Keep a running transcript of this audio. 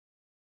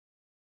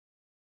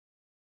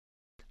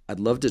I'd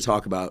love to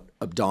talk about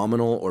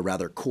abdominal, or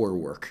rather core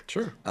work.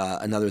 Sure.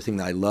 Another thing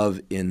that I love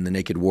in the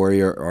Naked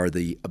Warrior are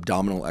the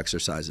abdominal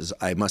exercises.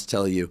 I must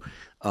tell you,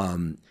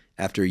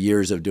 after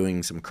years of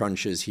doing some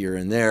crunches here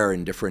and there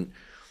in different,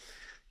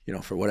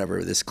 for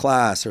whatever, this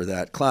class or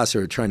that class,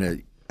 or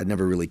I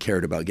never really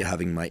cared about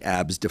having my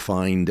abs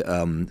defined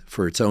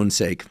for its own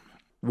sake.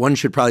 One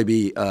should probably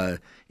be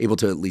able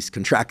to at least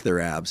contract their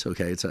abs.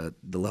 Okay, it's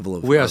the level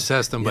of. We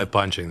assess them by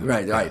punching them.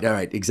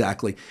 Right,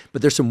 exactly.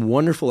 But there's some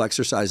wonderful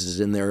exercises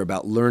in there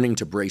about learning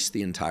to brace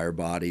the entire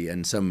body,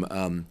 and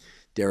some,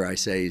 dare I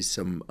say,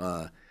 some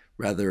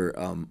rather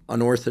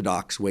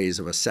unorthodox ways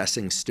of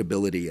assessing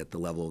stability at the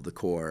level of the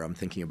core. I'm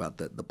thinking about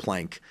the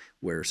plank,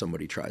 where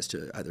somebody tries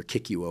to either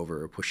kick you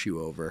over or push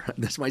you over.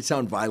 This might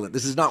sound violent.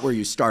 This is not where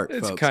you start,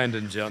 it's folks. Kind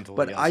and gentle.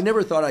 But yes. I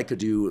never thought I could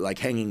do like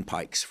hanging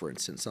pikes, for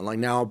instance. And like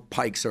now,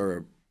 pikes are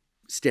a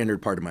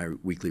standard part of my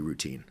weekly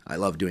routine. I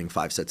love doing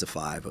 5 sets of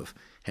 5 of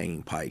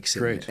hanging pikes.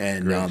 Great.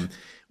 And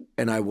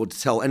I will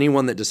tell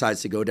anyone that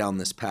decides to go down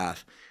this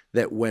path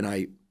that when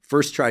I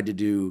first tried to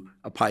do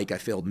a pike, I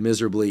failed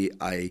miserably.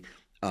 I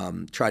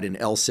tried an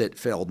L-sit,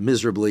 failed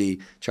miserably.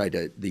 Tried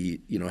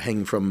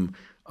hanging from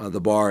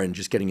the bar and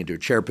just getting into a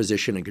chair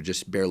position and could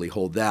just barely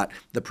hold that.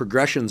 The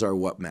progressions are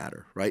what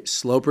matter, right?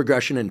 Slow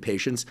progression and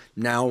patience.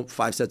 Now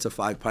 5 sets of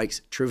 5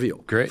 pikes,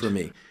 trivial for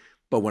me.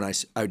 But when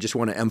I just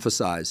want to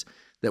emphasize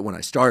that when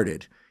I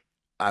started,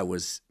 I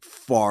was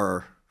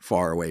far,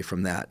 far away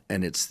from that.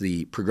 And it's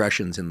the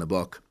progressions in the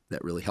book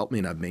that really helped me,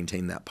 and I've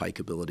maintained that pike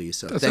ability.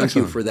 So That's thank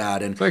excellent. you for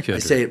that. And Thank you, I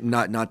say it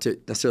not to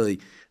necessarily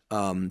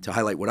to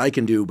highlight what I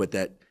can do, but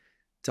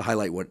to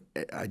highlight what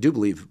I do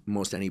believe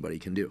most anybody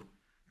can do.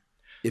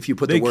 If you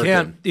put the work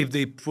in. If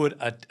they put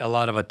a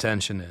lot of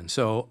attention in.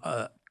 So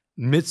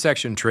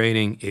midsection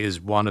training is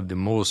one of the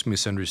most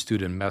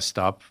misunderstood and messed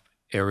up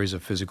areas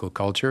of physical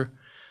culture.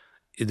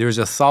 There's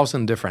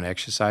 1,000 different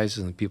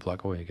exercises, and people are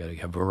like, oh, you got to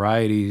have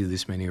variety,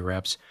 this many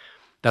reps.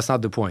 That's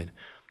not the point.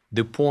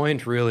 The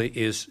point really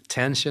is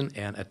tension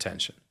and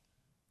attention.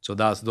 So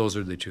those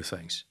are the two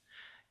things.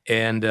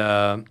 And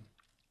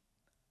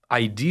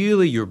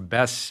ideally, your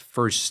best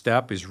first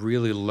step is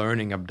really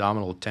learning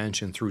abdominal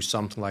tension through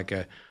something like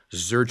a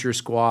Exertion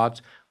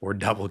squat or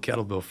double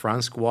kettlebell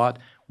front squat,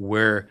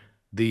 where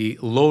the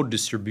load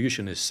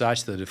distribution is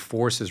such that it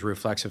forces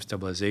reflexive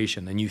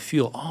stabilization, and you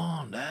feel,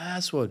 oh,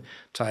 that's what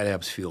tight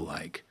abs feel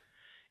like.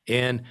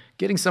 And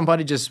getting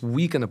somebody just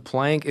weak in a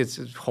plank,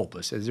 it's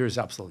hopeless. There's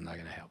absolutely not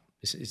going to help.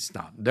 It's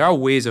not. There are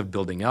ways of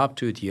building up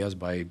to it, yes,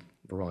 by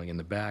rolling in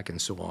the back and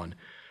so on.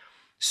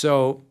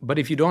 So, but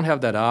if you don't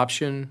have that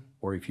option,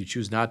 or if you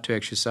choose not to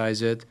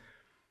exercise it,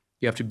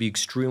 you have to be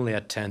extremely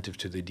attentive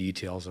to the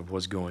details of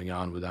what's going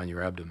on within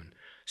your abdomen.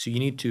 So you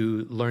need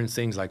to learn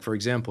things like, for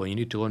example, you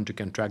need to learn to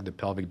contract the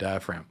pelvic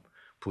diaphragm,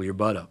 pull your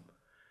butt up,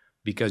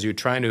 because you're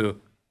trying to,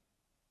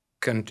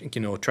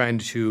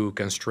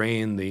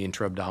 constrain the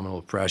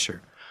intra-abdominal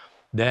pressure.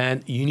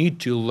 Then you need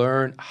to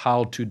learn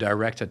how to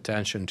direct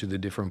attention to the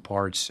different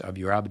parts of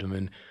your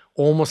abdomen,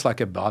 almost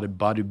like a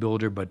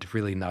bodybuilder, but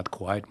really not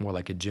quite, more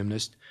like a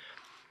gymnast.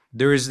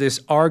 There is this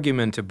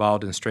argument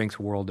in strength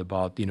world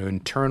about,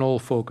 internal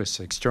focus,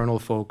 external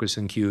focus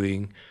and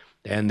cueing,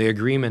 and the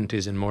agreement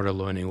is in motor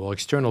learning. Well,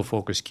 external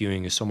focus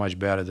cueing is so much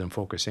better than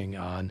focusing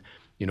on,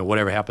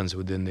 whatever happens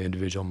within the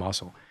individual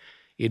muscle.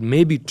 It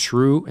may be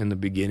true in the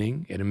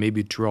beginning, and it may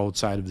be true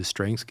outside of the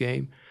strength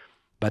game,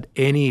 but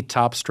any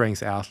top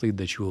strength athlete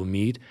that you will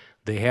meet,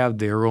 they have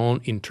their own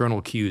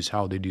internal cues,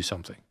 how they do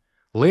something.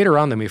 Later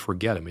on, they may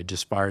forget them. It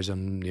just inspires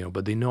them,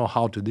 but they know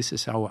how to. This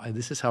is how I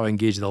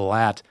engage the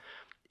lat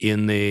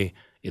in the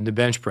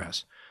bench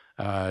press.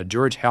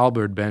 George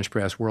Halbert, bench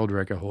press world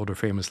record holder,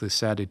 famously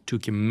said it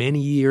took him many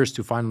years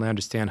to finally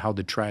understand how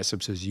the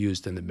triceps is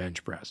used in the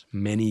bench press.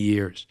 Many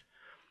years.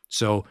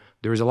 So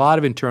there's a lot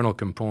of internal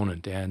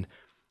component, and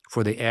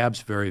for the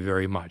abs, very,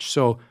 very much.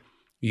 So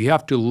you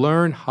have to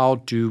learn how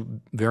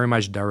to very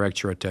much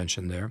direct your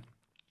attention there.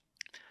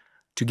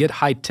 To get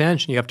high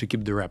tension, you have to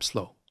keep the reps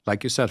low.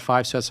 Like you said,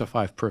 5 sets of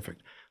 5,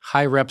 perfect.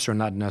 High reps are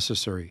not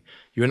necessary.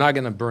 You're not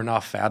going to burn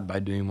off fat by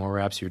doing more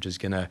reps. You're just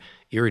going to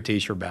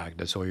irritate your back.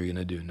 That's all you're going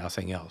to do,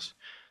 nothing else.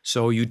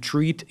 So you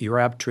treat your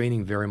ab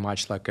training very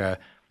much like a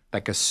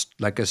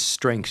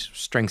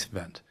strength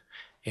event.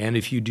 And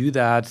if you do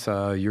that,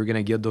 you're going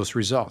to get those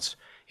results.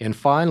 And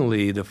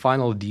finally, the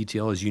final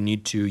detail is you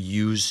need to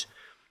use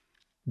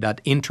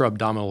that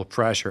intra-abdominal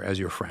pressure as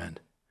your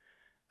friend.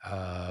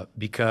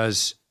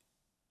 Because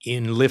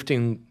in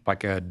lifting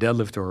like a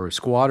deadlift or a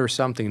squat or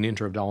something, the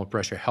intra-abdominal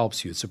pressure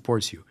helps you, it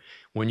supports you.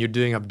 When you're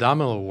doing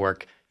abdominal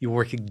work, you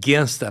work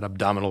against that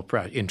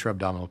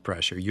intra-abdominal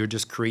pressure. You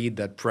just create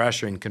that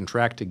pressure and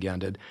contract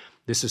against it.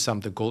 This is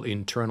something called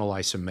internal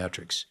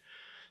isometrics.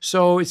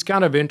 So it's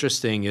kind of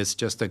interesting. It's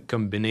just a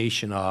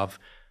combination of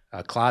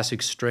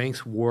classic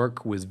strength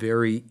work with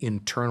very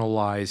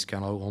internalized,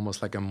 kind of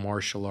almost like a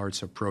martial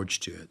arts approach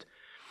to it.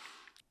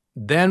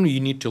 Then you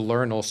need to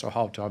learn also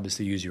how to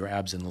obviously use your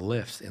abs in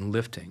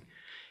lifting.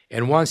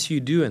 And once you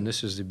do, and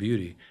this is the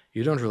beauty,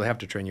 you don't really have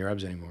to train your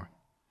abs anymore.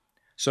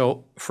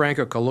 So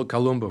Franco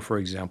Columbu, for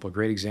example, a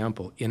great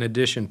example, in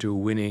addition to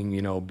winning,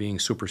 being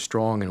super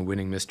strong and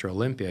winning Mr.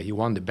 Olympia, he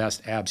won the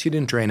best abs. He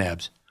didn't train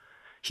abs.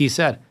 He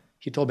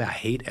told me, I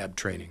hate ab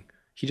training.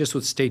 He just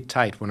would stay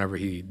tight whenever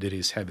he did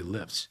his heavy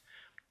lifts.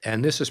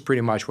 And this is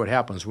pretty much what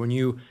happens. When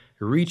you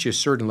reach a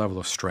certain level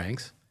of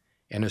strength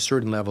and a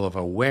certain level of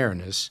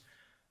awareness,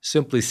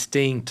 simply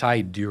staying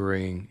tight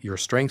during your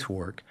strength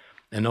work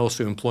and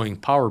also employing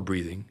power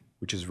breathing,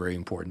 which is very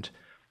important,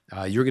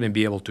 you're going to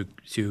be able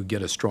to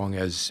get as strong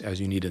as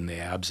you need in the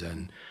abs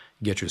and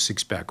get your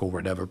six-pack or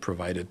whatever,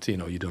 provided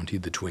you don't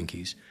eat the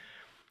Twinkies.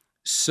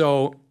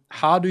 So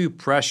how do you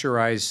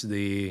pressurize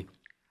the...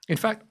 In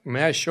fact,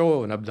 may I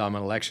show an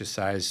abdominal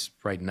exercise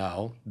right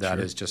now that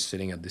is just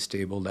sitting at this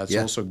table? That's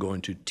also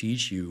going to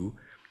teach you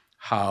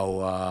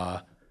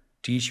how,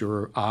 teach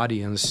your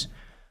audience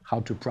how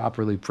to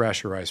properly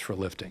pressurize for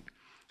lifting.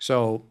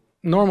 So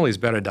normally it's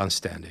better done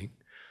standing.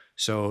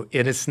 So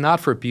it's not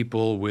for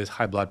people with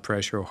high blood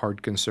pressure or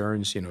heart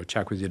concerns.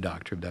 Check with your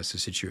doctor if that's the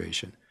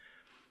situation.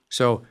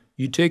 So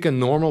you take a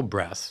normal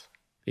breath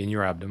in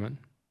your abdomen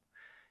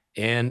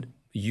and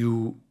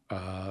you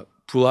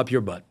pull up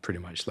your butt pretty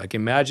much. Like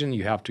imagine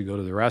you have to go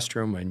to the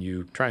restroom and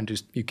you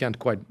can't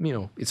quite,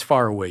 it's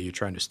far away, you're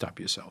trying to stop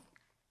yourself.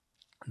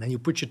 And then you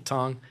put your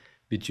tongue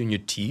between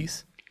your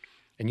teeth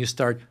and you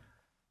start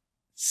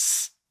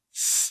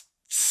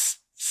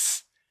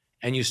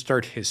and you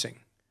start hissing.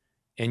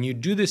 And you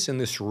do this in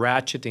this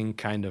ratcheting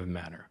kind of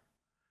manner.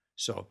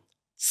 So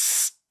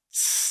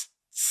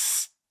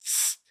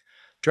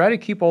try to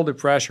keep all the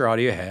pressure out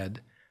of your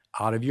head,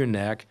 out of your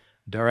neck,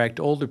 direct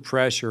all the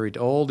pressure,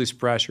 all this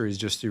pressure is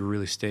just to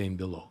really staying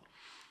below.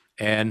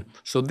 And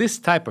so this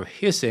type of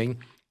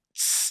hissing,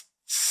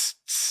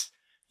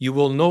 you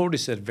will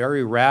notice that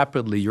very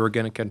rapidly you're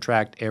going to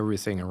contract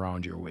everything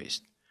around your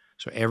waist.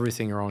 So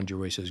everything around your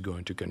waist is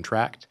going to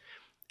contract.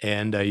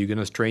 And you're going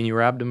to strain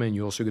your abdomen.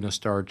 You're also going to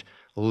start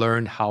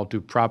learn how to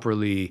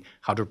properly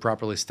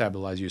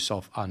stabilize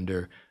yourself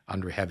under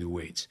heavy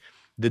weights.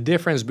 The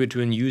difference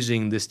between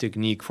using this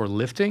technique for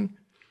lifting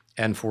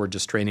and for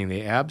just training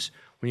the abs,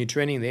 when you're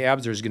training the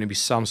abs, there's going to be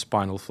some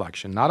spinal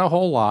flexion. Not a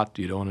whole lot.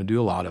 You don't want to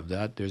do a lot of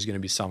that. There's going to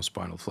be some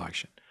spinal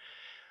flexion.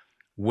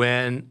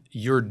 When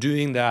you're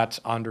doing that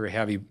under a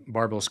heavy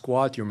barbell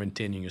squat, you're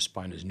maintaining your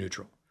spine as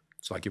neutral.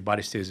 It's like your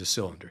body stays a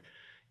cylinder.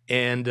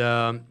 And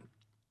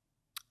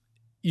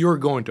you're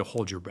going to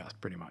hold your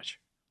breath pretty much.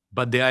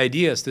 But the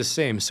idea is the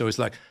same. So it's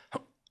like,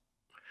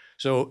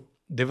 so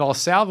the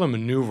Valsalva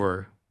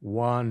maneuver,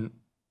 one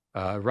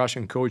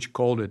Russian coach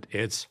called it,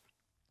 it's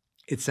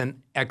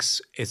an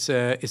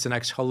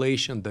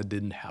exhalation that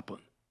didn't happen,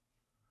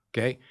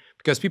 okay?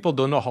 Because people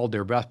don't know how to hold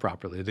their breath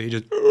properly. They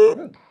just,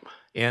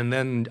 and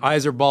then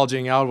eyes are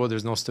bulging out, well,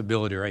 there's no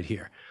stability right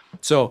here.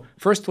 So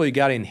first of all, you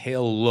got to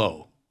inhale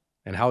low.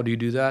 And how do you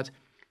do that?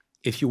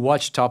 If you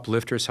watch top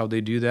lifters, how they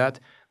do that,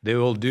 they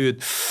will do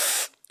it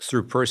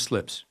through pursed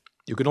lips.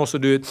 You can also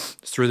do it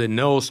through the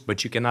nose,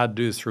 but you cannot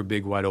do it through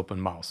big, wide open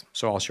mouth.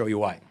 So I'll show you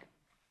why.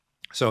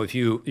 So if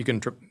you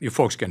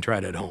folks can try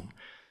it at home.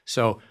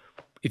 So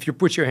if you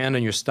put your hand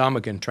on your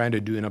stomach and try to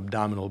do an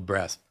abdominal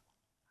breath,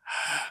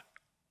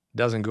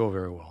 doesn't go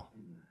very well.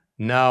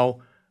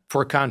 Now,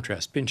 for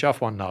contrast, pinch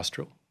off one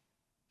nostril.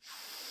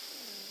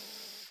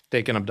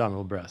 Take an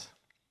abdominal breath.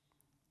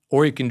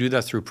 Or you can do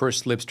that through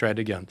pursed lips. Try it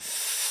again.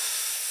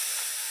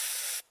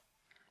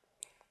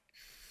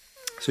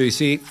 So you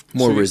see...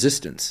 More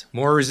resistance.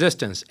 More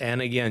resistance.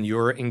 And again,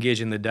 you're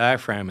engaging the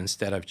diaphragm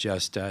instead of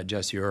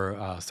just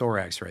your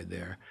thorax right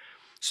there.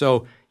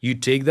 So you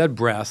take that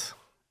breath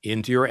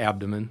into your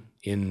abdomen,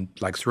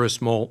 through a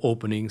small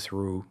opening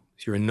through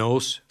your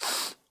nose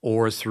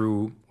or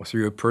through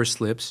your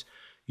pursed lips.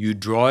 You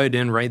draw it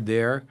in right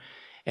there.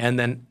 And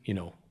then,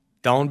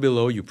 down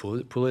below, you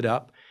pull it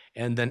up.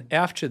 And then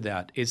after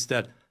that, it's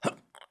that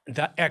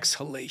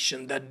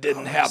exhalation that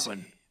didn't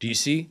happen. Do you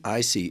see?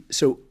 I see.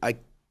 So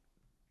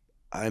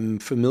I'm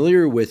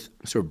familiar with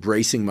sort of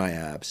bracing my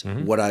abs.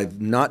 Mm-hmm. What I've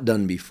not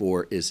done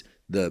before is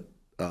the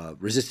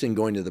resisting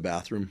going to the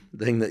bathroom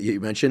thing that you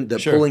mentioned, the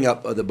pulling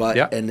up of the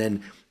butt, and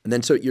then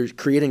so you're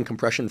creating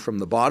compression from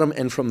the bottom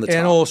and from the top.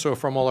 And also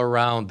from all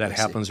around that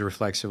happens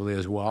reflexively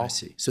as well. I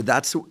see. So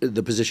that's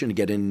the position to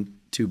get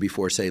into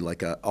before, say,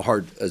 like a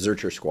hard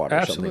Exertion squat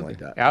or something like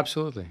that.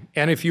 Absolutely.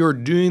 And if you're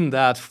doing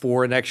that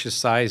for an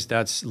exercise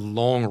that's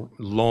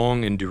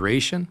long in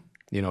duration,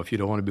 if you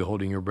don't want to be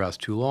holding your breath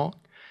too long,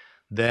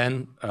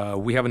 then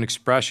we have an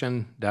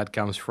expression that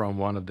comes from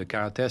one of the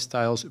karate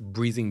styles,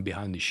 breathing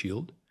behind the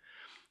shield.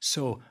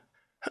 So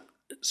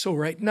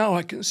right now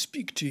I can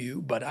speak to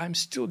you, but I'm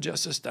still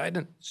just as tight.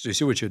 So you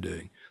see what you're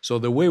doing. So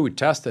the way we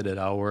test it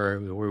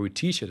the way we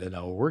teach it at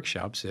our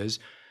workshops is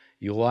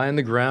you lie on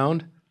the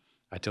ground,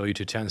 I tell you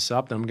to tense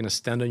up, then I'm going to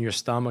stand on your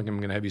stomach and I'm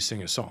going to have you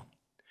sing a song.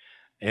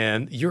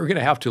 And you're going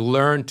to have to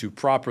learn to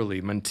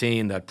properly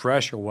maintain that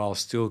pressure while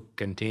still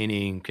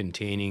continuing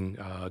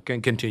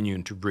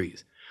to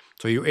breathe.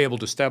 So you're able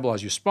to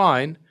stabilize your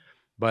spine,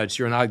 but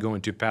you're not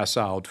going to pass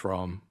out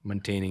from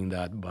maintaining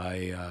that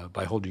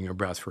by holding your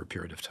breath for a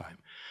period of time.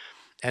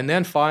 And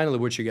then finally,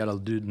 what you got to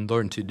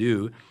learn to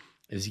do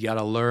is you got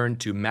to learn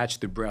to match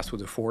the breath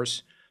with the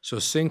force. So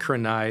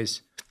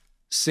synchronize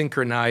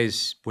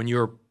when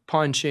you're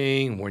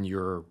punching, when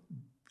you're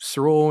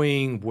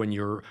throwing, when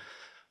you're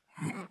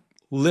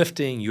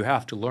lifting, you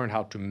have to learn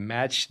how to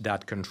match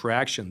that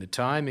contraction, the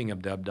timing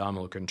of the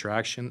abdominal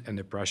contraction and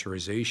the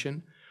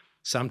pressurization,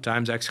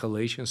 sometimes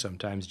exhalation,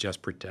 sometimes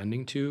just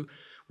pretending to,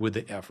 with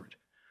the effort.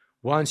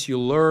 Once you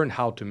learn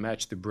how to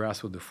match the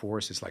breath with the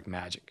force, it's like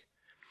magic.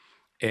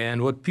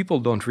 And what people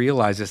don't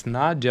realize is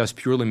not just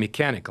purely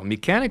mechanical.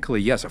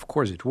 Mechanically, yes, of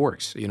course it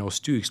works.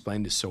 Stu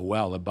explained this so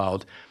well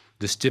about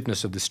the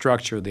stiffness of the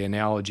structure, the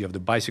analogy of the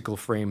bicycle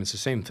frame. It's the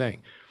same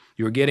thing.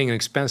 You're getting an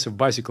expensive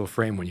bicycle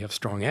frame when you have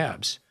strong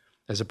abs,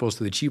 as opposed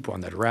to the cheap one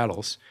that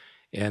rattles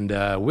and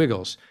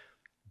wiggles.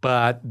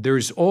 But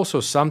there's also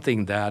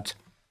something that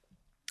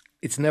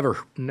it's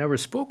never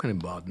spoken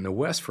about in the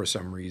West for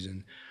some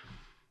reason.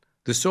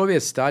 The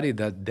Soviets studied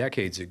that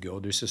decades ago.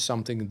 This is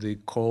something they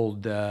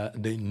called the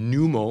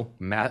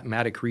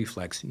pneumomatic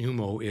reflex.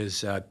 Pneumo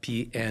is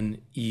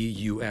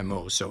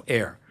P-N-E-U-M-O, so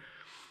air.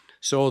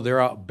 So there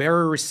are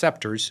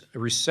baroreceptors,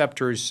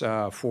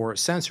 for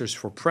sensors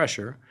for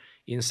pressure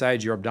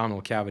inside your abdominal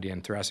cavity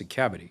and thoracic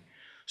cavity.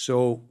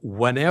 So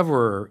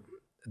whenever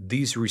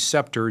these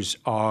receptors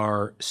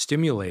are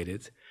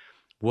stimulated,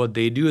 what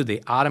they do, they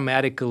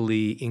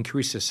automatically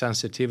increase the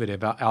sensitivity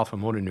of alpha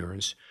motor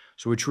neurons.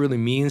 So which really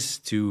means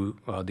to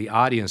the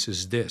audience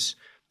is this.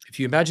 If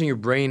you imagine your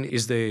brain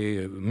is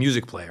the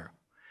music player,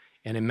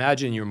 and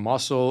imagine your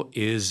muscle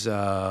is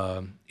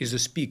the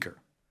speaker,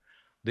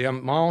 the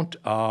amount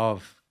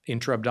of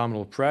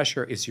intra-abdominal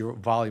pressure is your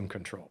volume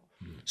control.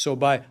 So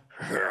by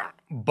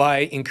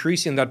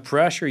increasing that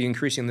pressure, you're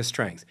increasing the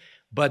strength.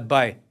 But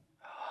by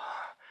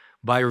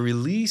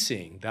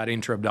releasing that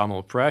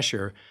intra-abdominal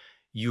pressure,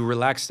 you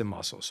relax the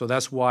muscle. So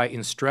that's why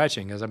in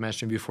stretching, as I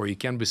mentioned before, you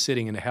can't be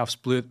sitting in a half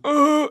split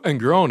and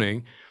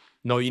groaning.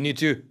 No, you need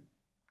to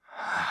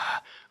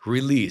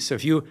release. So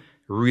if you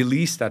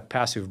release that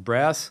passive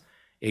breath,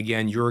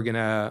 again,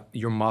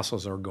 your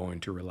muscles are going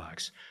to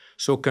relax.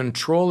 So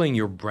controlling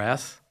your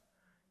breath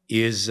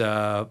is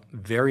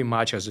very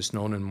much, as it's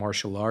known in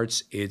martial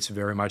arts, it's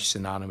very much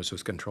synonymous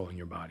with controlling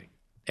your body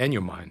and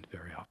your mind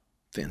very often.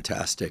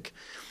 Fantastic.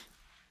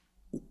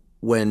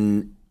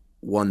 When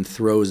one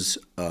throws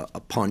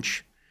a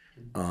punch,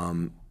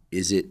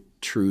 is it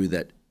true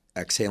that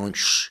exhaling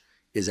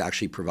is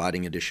actually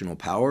providing additional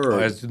power? Or?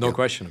 There's no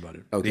question about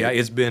it. Okay. Yeah,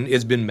 it's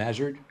been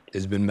measured.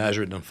 It's been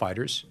measured on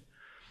fighters.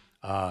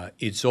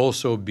 It's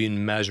also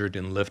been measured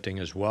in lifting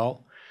as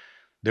well.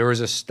 There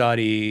was a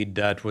study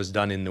that was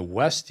done in the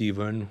West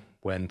even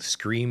when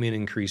screaming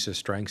increases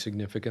strength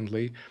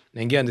significantly.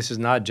 And again, this is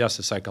not just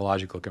a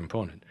psychological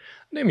component.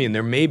 I mean,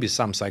 there may be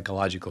some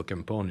psychological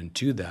component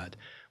to that,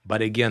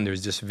 but again,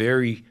 there's this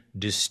very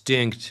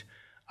distinct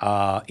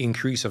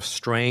increase of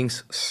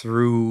strength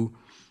through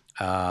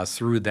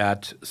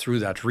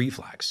that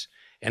reflex.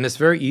 And it's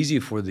very easy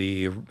for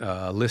the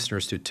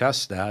listeners to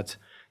test that.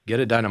 Get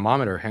a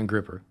dynamometer, hand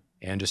gripper,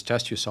 and just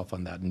test yourself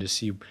on that, and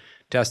just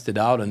test it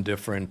out on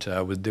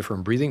with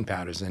different breathing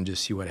patterns, and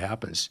just see what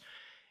happens.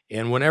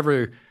 And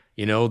whenever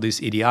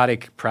this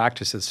idiotic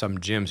practice at some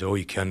gyms,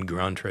 you can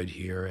grunt right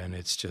here, and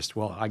it's just,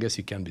 well, I guess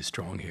you can be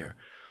strong here.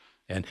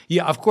 And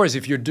yeah, of course,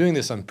 if you're doing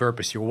this on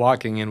purpose, you're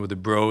walking in with the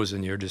bros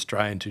and you're just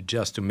trying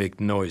to make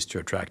noise to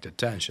attract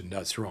attention,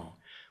 that's wrong.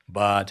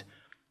 But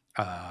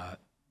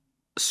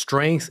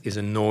strength is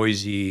a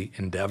noisy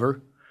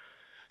endeavor.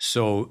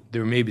 So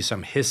there may be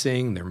some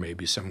hissing, there may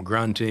be some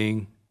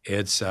grunting.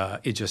 It's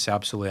just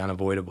absolutely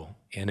unavoidable.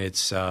 And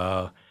it's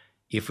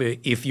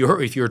if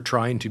you're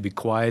trying to be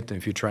quiet, and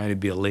if you're trying to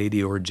be a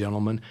lady or a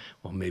gentleman,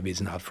 well, maybe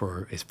it's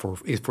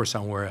for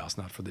somewhere else,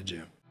 not for the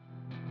gym.